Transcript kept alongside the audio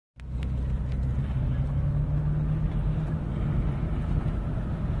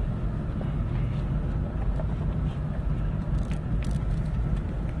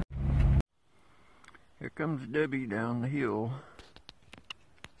comes Debbie down the hill.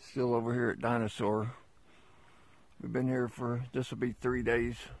 Still over here at Dinosaur. We've been here for, this will be 3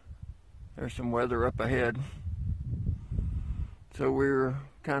 days. There's some weather up ahead. So we're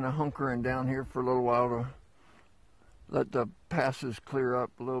kind of hunkering down here for a little while to let the passes clear up.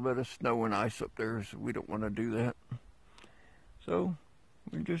 A little bit of snow and ice up there, so we don't want to do that. So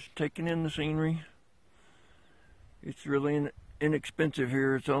we're just taking in the scenery. It's really inexpensive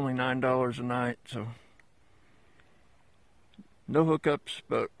here. It's only $9 a night, so no hookups,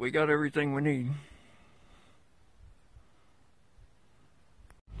 but we got everything we need.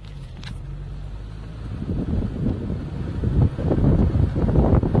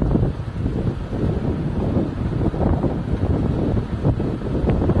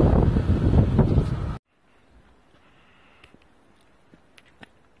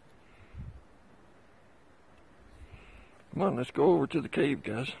 Come on, let's go over to the cave,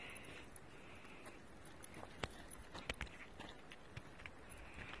 guys.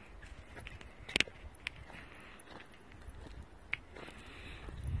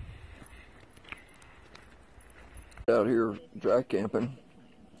 Out here dry camping.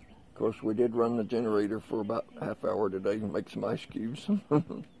 Of course, we did run the generator for about a half hour today to make some ice cubes.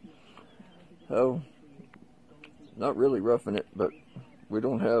 So, not really roughing it, but we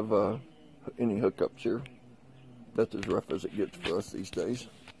don't have any hookups here. That's as rough as it gets for us these days.